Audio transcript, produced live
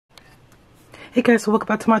Hey guys, so welcome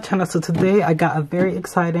back to my channel. So today I got a very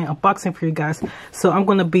exciting unboxing for you guys. So I'm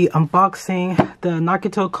going to be unboxing the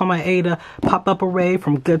NAGITO KOMAEDA pop-up array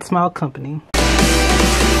from Good Smile Company.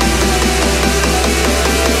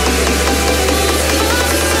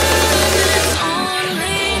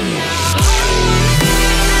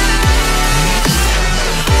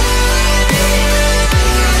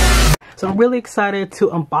 So I'm really excited to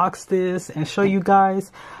unbox this and show you guys.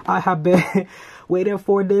 I have been waiting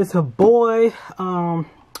for this boy for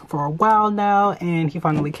a while now, and he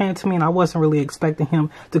finally came to me, and I wasn't really expecting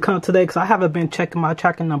him to come today because I haven't been checking my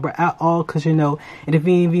tracking number at all, because you know, and if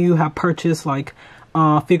any of you have purchased like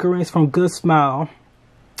figurines from Good Smile,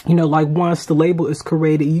 you know, like once the label is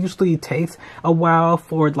created, it usually takes a while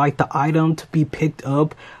for like the item to be picked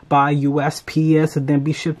up by USPS and then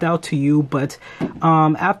be shipped out to you. But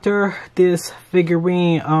after this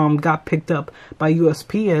figurine got picked up by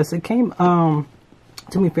USPS, it came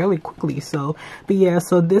to me fairly quickly. So, but yeah,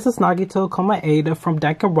 so this is Nagito Komaeda from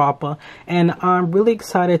Danganronpa, and I'm really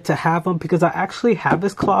excited to have him because I actually have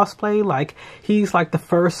his cosplay. Like, he's like the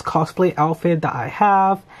first cosplay outfit that I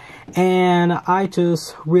have, and I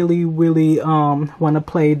just really want to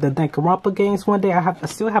play the Danganronpa games one day. I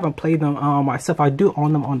still haven't played them myself. I do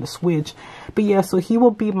own them on the Switch, but yeah, so he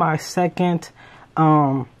will be my second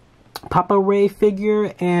pop-up array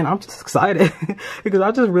figure, and I'm just excited because I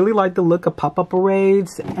just really like the look of pop-up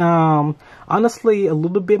arrays. Honestly, a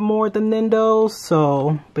little bit more than Nindo's.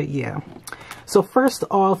 So, but yeah. So first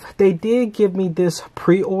off, they did give me this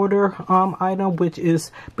pre-order item, which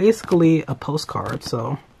is basically a postcard.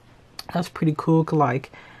 So that's pretty cool. Could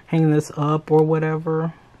like hang this up or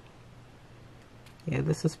whatever. Yeah,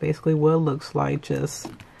 this is basically what it looks like. Just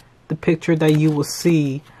the picture that you will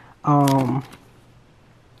see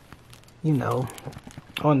you know,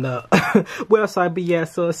 on the website. But yeah,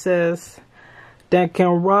 so it says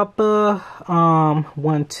Danganronpa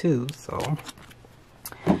 1-2. So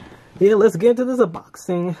yeah, let's get into this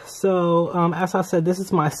unboxing. So as I said, this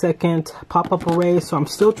is my second pop-up array, so I'm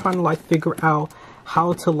still trying to like figure out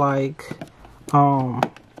how to like you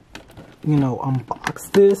know,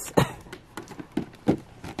 unbox this.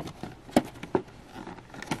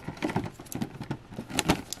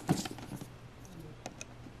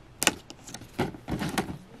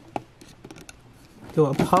 So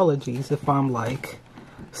apologies if I'm like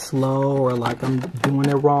slow or like I'm doing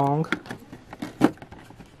it wrong.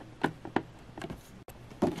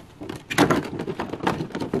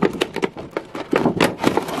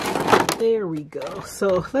 There we go.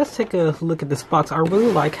 So let's take a look at this box. I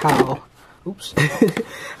really like how, oops,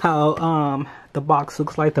 how the box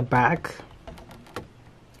looks like the back.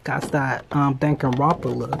 Got that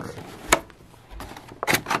Danganronpa look.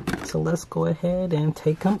 So let's go ahead and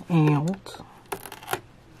take them out.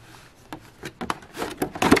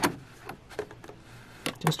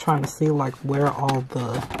 Just trying to see like where all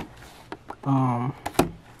the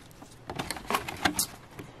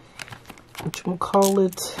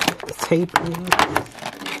the tape is.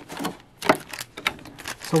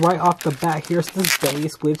 So right off the bat, here's this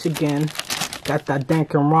base, which again got that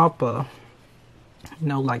Danganronpa, you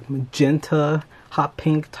know, like magenta, hot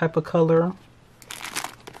pink type of color.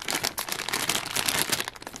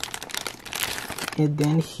 And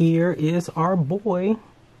then here is our boy.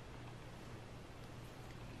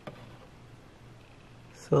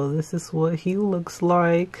 So this is what he looks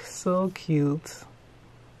like. So cute.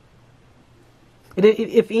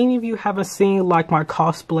 If any of you haven't seen like my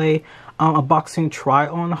cosplay unboxing try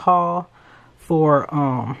on haul for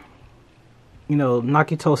you know,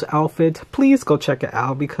 Nagito's outfit, please go check it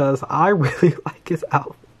out because I really like his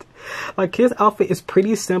outfit. Like, his outfit is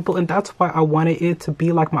pretty simple, and that's why I wanted it to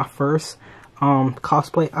be like my first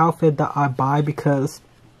cosplay outfit that I buy, because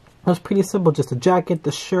it was pretty simple. Just the jacket,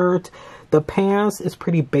 the shirt, the pants is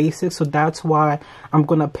pretty basic, so that's why I'm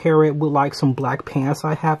gonna pair it with like some black pants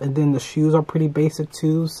I have, and then the shoes are pretty basic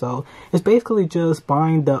too. So it's basically just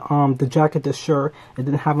buying the jacket, the shirt, and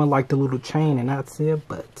then having like the little chain, and that's it.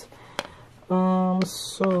 But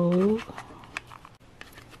so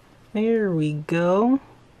there we go,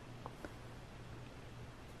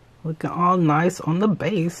 looking all nice on the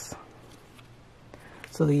base.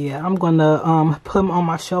 So yeah, I'm gonna put them on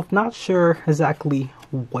my shelf. Not sure exactly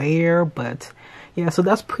where, but yeah, so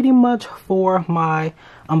that's pretty much for my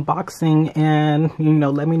unboxing. And you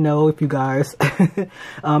know, let me know if you guys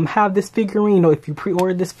have this figurine, you know, if you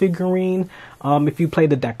pre-ordered this figurine, if you play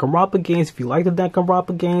the Danganronpa games, if you like the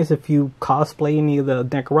Danganronpa games, if you cosplay any of the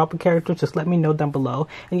Danganronpa characters, just let me know down below.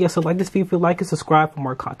 And yeah, so like this video if you like it, subscribe for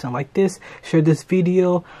more content like this, share this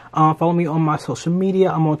video, follow me on my social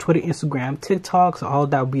media. I'm on Twitter, Instagram, TikTok, so all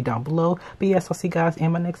that will be down below. But yes, I'll see you guys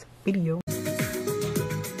in my next video.